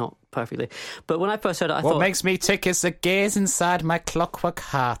 you know, not perfectly. But when I first heard it, I thought... What makes me tick is the gears inside my clockwork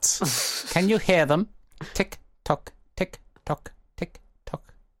heart. Can you hear them? Tick, tock, tick, tock, tick,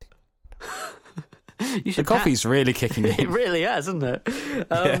 tock, tick, tock. The coffee's really kicking in. It really has, isn't it?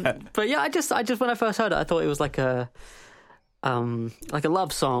 Yeah. But yeah, I just when I first heard it, I thought it was like a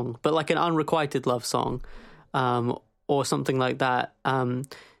love song, but like an unrequited love song, or something like that.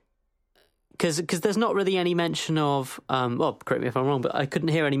 Because there's not really any mention of, well, correct me if I'm wrong, but I couldn't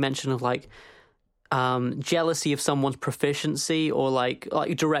hear any mention of like jealousy of someone's proficiency, or like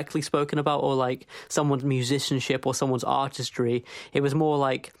directly spoken about, or like someone's musicianship or someone's artistry. It was more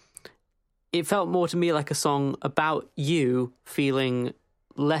like, it felt more to me like a song about you feeling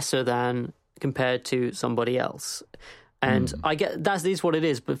lesser than compared to somebody else. And I get that is what it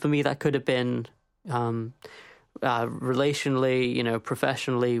is, but for me that could have been relationally, you know,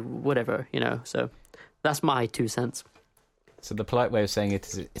 professionally, whatever, you know. So that's my 2 cents. So the polite way of saying it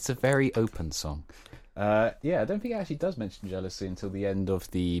is, it's a very open song. Yeah, I don't think it actually does mention jealousy until the end of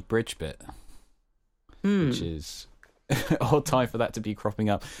the bridge bit, which is odd time for that to be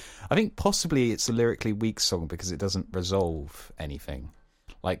cropping up. I think possibly it's a lyrically weak song because it doesn't resolve anything.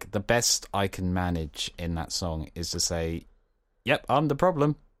 Like, the best I can manage in that song is to say, yep, I'm the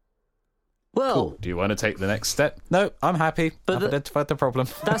problem. Well, cool. Do you want to take the next step? No, I'm happy. I've identified the problem.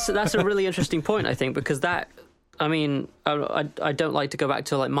 That's a really interesting point, I think, because that, I mean, I don't like to go back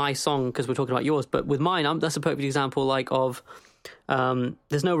to like my song because we're talking about yours, but with mine, that's a perfect example like of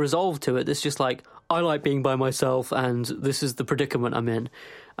there's no resolve to it. It's just like, I like being by myself and this is the predicament I'm in.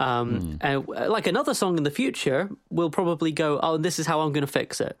 And like another song in the future will probably go, oh, this is how I'm going to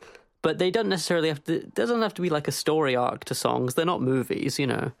fix it. But they don't necessarily have to, there doesn't have to be like a story arc to songs. They're not movies, you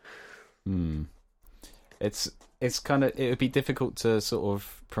know. It's kind of, it would be difficult to sort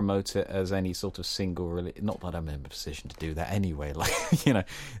of promote it as any sort of single, really. Not that I'm in a position to do that anyway. Like, you know,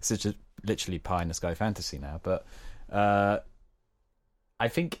 it's just literally pie in the sky fantasy now. But I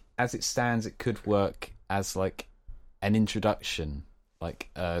think as it stands, it could work as like an introduction, like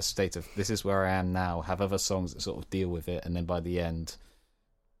a state of this is where I am now. Have other songs that sort of deal with it, and then by the end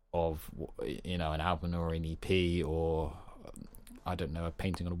of, you know, an album or an EP or, I don't know, a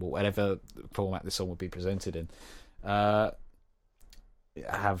painting on a wall, whatever format this song would be presented in, have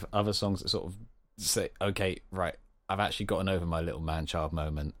other songs that sort of say, okay, right, I've actually gotten over my little man-child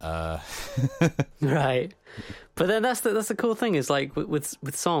moment. Right. But then that's the cool thing is like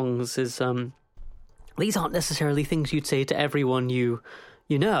with songs is these aren't necessarily things you'd say to everyone you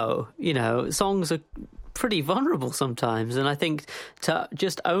know. You know, songs are pretty vulnerable sometimes, and I think to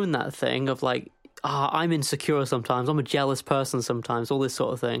just own that thing of like, I'm insecure sometimes, I'm a jealous person sometimes, all this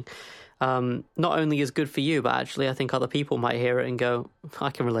sort of thing, not only is good for you, but actually I think other people might hear it and go, I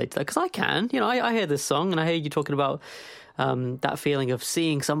can relate to that, because I can. You know, I hear this song and I hear you talking about that feeling of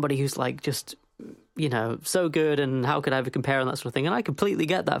seeing somebody who's like just, you know, so good, and how could I ever compare and that sort of thing, and I completely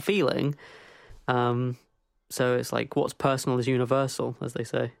get that feeling. So it's like, what's personal is universal, as they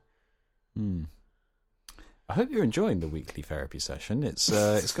say. I hope you're enjoying the weekly therapy session. It's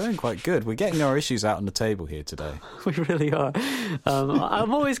going quite good. We're getting our issues out on the table here today. We really are.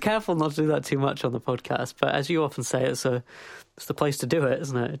 I'm always careful not to do that too much on the podcast, but as you often say, it's the place to do it,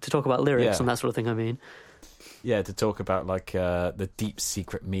 isn't it? To talk about lyrics and that sort of thing, I mean. Yeah, to talk about like the deep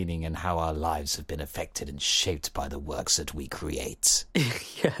secret meaning and how our lives have been affected and shaped by the works that we create.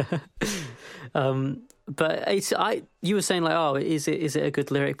 Yeah. But you were saying like, oh, is it a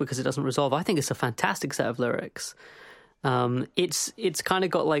good lyric because it doesn't resolve? I think it's a fantastic set of lyrics. It's kind of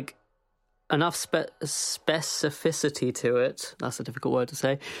got like enough specificity to it. That's a difficult word to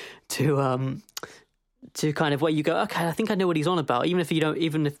say. To kind of where you go, okay, I think I know what he's on about.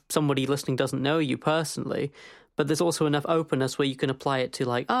 Even if somebody listening doesn't know you personally, but there's also enough openness where you can apply it to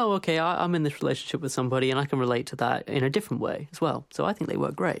like, oh, okay, I'm in this relationship with somebody and I can relate to that in a different way as well. So I think they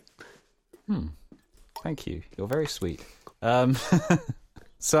work great. Thank you. You're very sweet.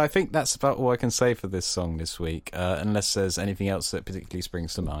 So I think that's about all I can say for this song this week, unless there's anything else that particularly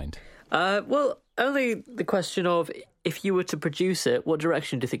springs to mind. Well, only the question of, if you were to produce it, what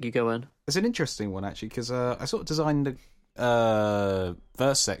direction do you think you go in? It's an interesting one, actually, because I sort of designed the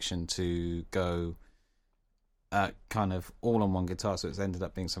verse section to go kind of all on one guitar, so it's ended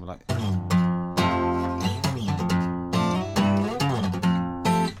up being something like.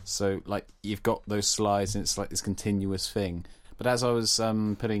 So like you've got those slides, and it's like this continuous thing. But as I was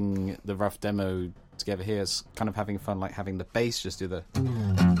putting the rough demo together here, it's kind of having fun, like having the bass just do the,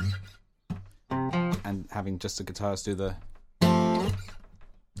 and having just the guitars do the,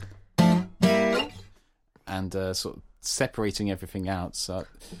 and sort of separating everything out. So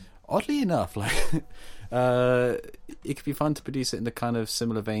oddly enough, like it could be fun to produce it in the kind of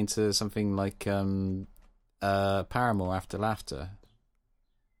similar vein to something like Paramore After Laughter.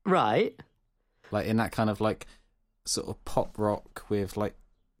 Right. Like in that kind of like sort of pop rock with like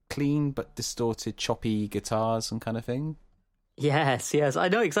clean but distorted choppy guitars and kind of thing. Yes, I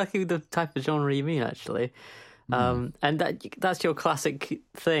know exactly the type of genre you mean, actually. And that's your classic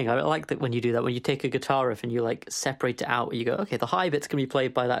thing. I like that when you do that, when you take a guitar riff and you like separate it out, you go, okay, the high bits can be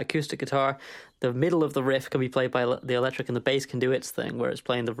played by that acoustic guitar, the middle of the riff can be played by the electric, and the bass can do its thing where it's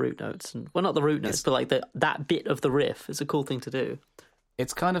playing the root notes. And well, not the root notes, but like that bit of the riff. It's a cool thing to do.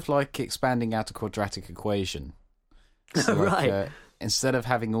 It's kind of like expanding out a quadratic equation. So right. Like, instead of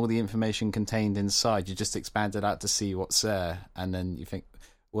having all the information contained inside, you just expand it out to see what's there, and then you think,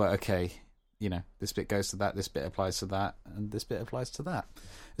 well, okay, you know, this bit goes to that, this bit applies to that, and this bit applies to that.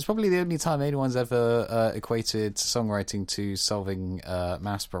 It's probably the only time anyone's ever equated songwriting to solving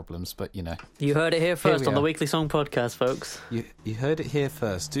maths problems, but, you know. You heard it here first on the Weekly Song Podcast, folks. You heard it here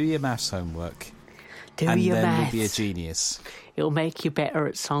first. Do your maths homework. Do and your then maths. you'll be a genius. It'll make you better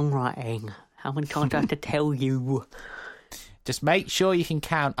at songwriting. How many times do I have to tell you? Just make sure you can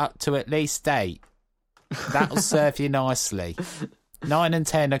count up to at least 8. That'll serve you nicely. 9 and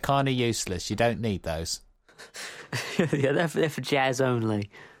 10 are kind of useless. You don't need those. Yeah, they're for jazz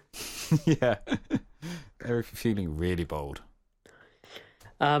only. Yeah. They're if you're feeling really bold.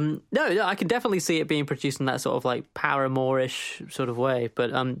 No, I can definitely see it being produced in that sort of like Paramore-ish sort of way,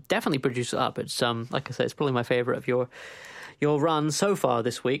 but definitely produce it up. It's like I said, it's probably my favourite of your run so far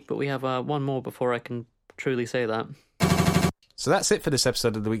this week, but we have one more before I can truly say that. So that's it for this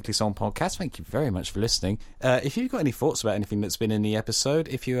episode of the Weekly Song Podcast. Thank you very much for listening. If you've got any thoughts about anything that's been in the episode,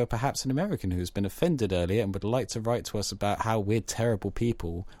 if you are perhaps an American who's been offended earlier and would like to write to us about how we're terrible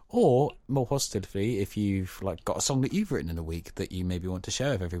people, or more positively, if you've like got a song that you've written in a week that you maybe want to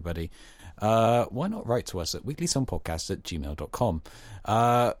share with everybody, why not write to us at weeklysongpodcast@gmail.com.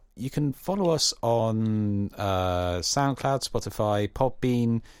 You can follow us on SoundCloud, Spotify,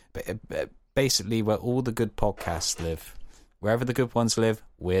 Podbean, basically where all the good podcasts live. Wherever the good ones live,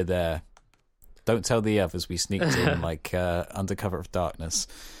 we're there. Don't tell the others we sneaked in like under cover of darkness.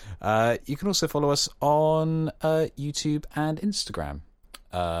 You can also follow us on YouTube and Instagram,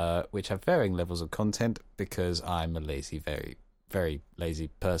 which have varying levels of content because I'm a lazy, very, very lazy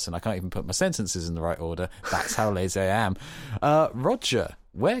person. I can't even put my sentences in the right order. That's how lazy I am. Roger,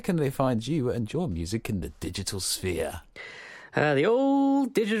 where can they find you and your music in the digital sphere? The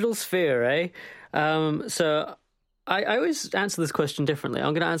old digital sphere, eh? So I always answer this question differently.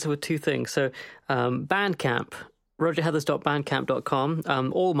 I'm going to answer with two things. So Bandcamp,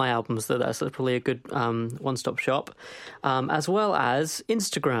 rogerheathers.bandcamp.com. All my albums are there, so it's probably a good one-stop shop. As well as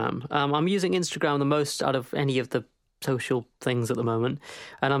Instagram. I'm using Instagram the most out of any of the social things at the moment,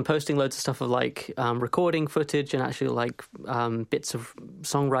 and I'm posting loads of stuff of like recording footage and actually like bits of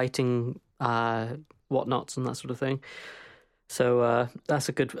songwriting whatnots and that sort of thing. So that's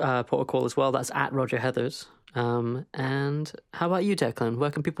a good port of call as well. That's at Roger Heathers. And how about you, Declan?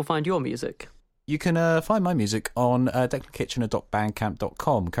 Where can people find your music? You can find my music on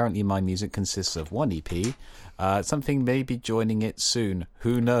declankitchener.bandcamp.com. Currently, my music consists of one EP. Something may be joining it soon.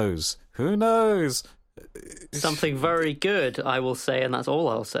 Who knows? Who knows? Something very good, I will say, and that's all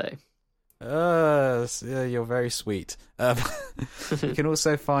I'll say. Yeah, you're very sweet. You can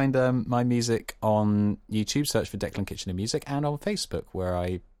also find my music on YouTube, search for Declan Kitchener Music, and on Facebook, where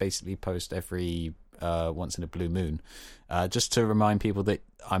I basically post every once in a blue moon, just to remind people that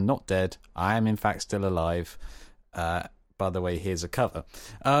I'm not dead. I am in fact still alive. By the way, here's a cover.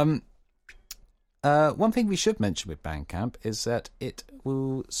 One thing we should mention with Bandcamp is that it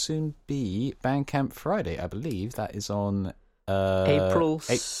will soon be Bandcamp Friday. I believe that is on April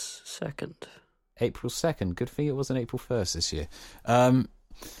 2nd. April 2nd. Good thing it wasn't April 1st this year.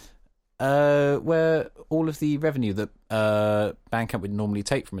 Where all of the revenue that Bandcamp would normally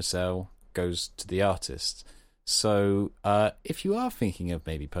take from a sale goes to the artist. So if you are thinking of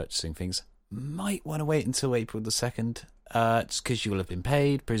maybe purchasing things, might want to wait until April the 2nd, just because you will have been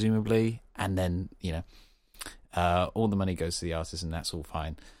paid, presumably, and then, you know, all the money goes to the artist, and that's all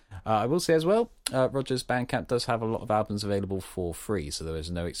fine. I will say as well, Roger's Bandcamp does have a lot of albums available for free, so there is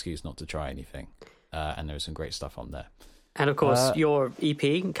no excuse not to try anything. and there's some great stuff on there. And of course, your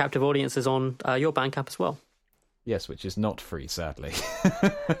EP, Captive Audience, is on your Bandcamp as well. Yes, which is not free, sadly.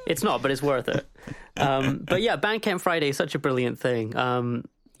 It's not, but it's worth it. But yeah, Bandcamp Friday is such a brilliant thing.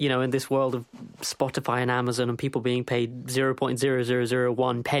 In this world of Spotify and Amazon and people being paid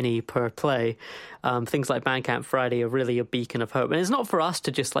 0.0001 penny per play, things like Bandcamp Friday are really a beacon of hope. And it's not for us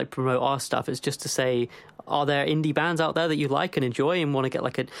to just like promote our stuff. It's just to say, are there indie bands out there that you like and enjoy and want to get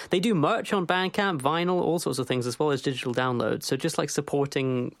like they do merch on Bandcamp, vinyl, all sorts of things, as well as digital downloads. So just like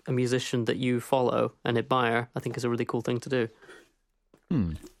supporting a musician that you follow and admire, I think is a really cool thing to do.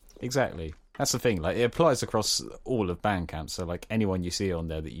 Exactly. That's the thing. Like, it applies across all of Bandcamp. So, like, anyone you see on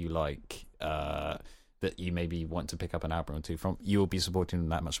there that you like, that you maybe want to pick up an album or two from, you'll be supporting them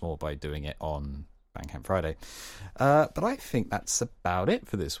that much more by doing it on Bandcamp Friday. But I think that's about it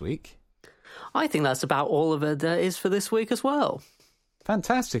for this week. I think that's about all of it there is for this week as well.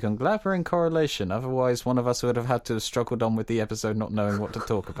 Fantastic. I'm glad we're in correlation. Otherwise, one of us would have had to have struggled on with the episode not knowing what to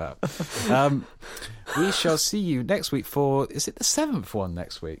talk about. We shall see you next week for... Is it the 7th one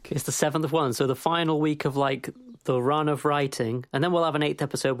next week? It's the 7th one, so the final week of, like, the run of writing. And then we'll have an 8th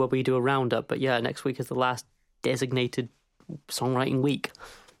episode where we do a roundup. But yeah, next week is the last designated songwriting week.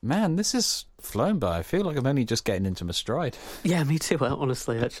 Man, this has flown by. I feel like I'm only just getting into my stride. Yeah, me too,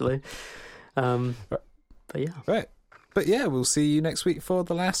 honestly, actually. But yeah. Right. But yeah, we'll see you next week for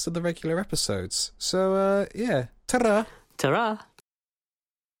the last of the regular episodes. So, yeah. Ta-ra! Ta-ra!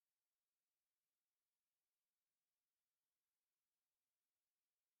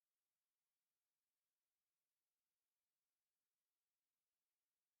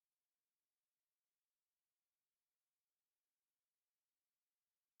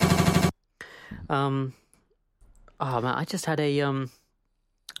 Oh man, I just had a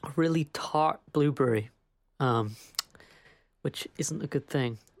really tart blueberry, which isn't a good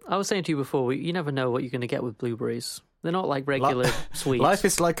thing. I was saying to you before, you never know what you're going to get with blueberries. They're not like regular sweets. Life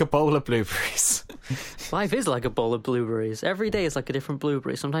is like a bowl of blueberries. Life is like a bowl of blueberries. Every day is like a different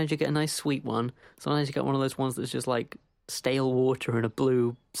blueberry. Sometimes you get a nice sweet one. Sometimes you get one of those ones that's just like stale water and a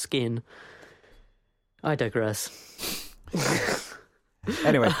blue skin. I digress.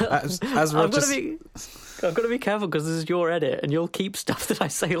 Anyway, as Roger... I've got to be careful because this is your edit and you'll keep stuff that I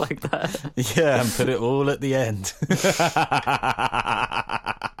say like that. Yeah, and put it all at the end.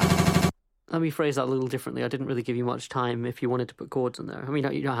 Let me phrase that a little differently. I didn't really give you much time if you wanted to put chords in there. I mean,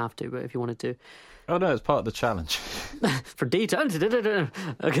 you don't have to, but if you wanted to. Oh no, it's part of the challenge. For D to...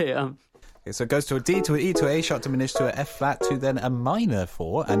 Okay, Okay, so it goes to a D to an E to an A sharp diminished to an F flat to then a minor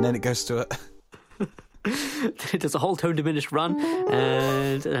 4, and then it goes to a... It does a whole tone diminished run,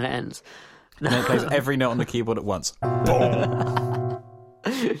 and then it ends. And then it plays every note on the keyboard at once. What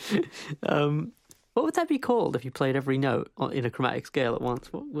would that be called if you played every note in a chromatic scale at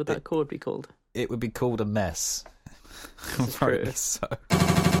once? What would that chord be called? It would be called a mess. So.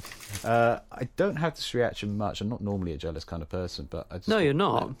 I don't have this reaction much. I'm not normally a jealous kind of person, but I just... No, you're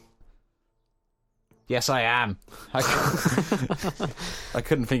not. Yes, I am. I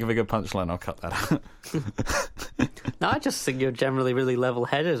couldn't think of a good punchline. I'll cut that out. No, I just think you're generally really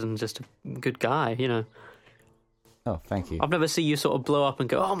level-headed and just a good guy, you know. Oh, thank you. I've never seen you sort of blow up and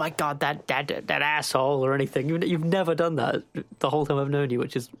go, oh my god, that asshole or anything. You've never done that the whole time I've known you,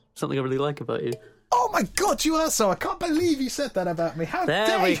 which is something I really like about you. Oh my god, you asshole! I can't believe you said that about me. How dare you!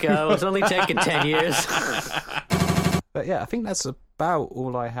 There we go. It's only taken 10 years. But yeah, I think that's about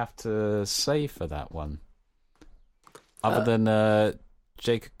all I have to say for that one. Other than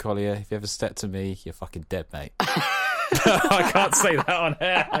Jacob Collier, if you ever step to me, you're fucking dead, mate. I can't say that on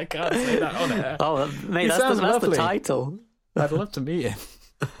air. Oh, mate, that's the title. I'd love to meet him.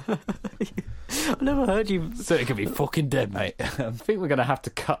 I've never heard you. So it could be fucking dead, mate. I think we're going to have to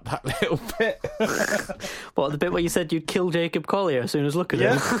cut that little bit. What, the bit where you said you'd kill Jacob Collier as soon as look at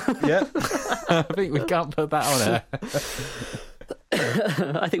him? Yeah. I think we can't put that on air.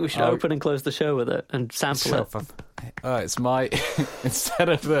 I think we should open and close the show with it and sample it. Oh, it's my... Instead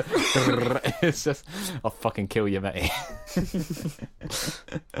of the... It's just... I'll fucking kill you, mate.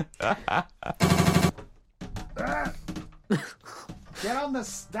 Get on the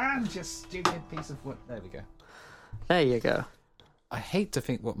stand, you stupid piece of wood. There we go. There you go. I hate to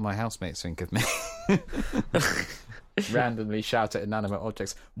think what my housemates think of me. Randomly shout at inanimate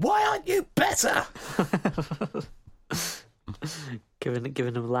objects, why aren't you better?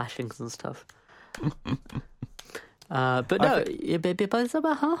 Giving them lashings and stuff. But no,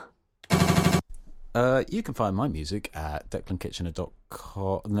 you can find my music at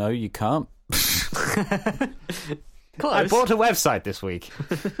declankitchener.com. No, you can't. Close. I bought a website this week.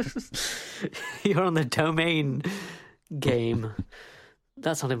 You're on the domain game.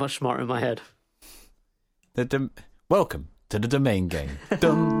 That sounded much smarter in my head. Welcome to the domain game.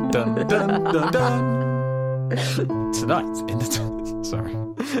 Dun dun dun dun dun. Tonight in the sorry.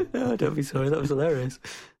 No, don't be sorry. That was hilarious.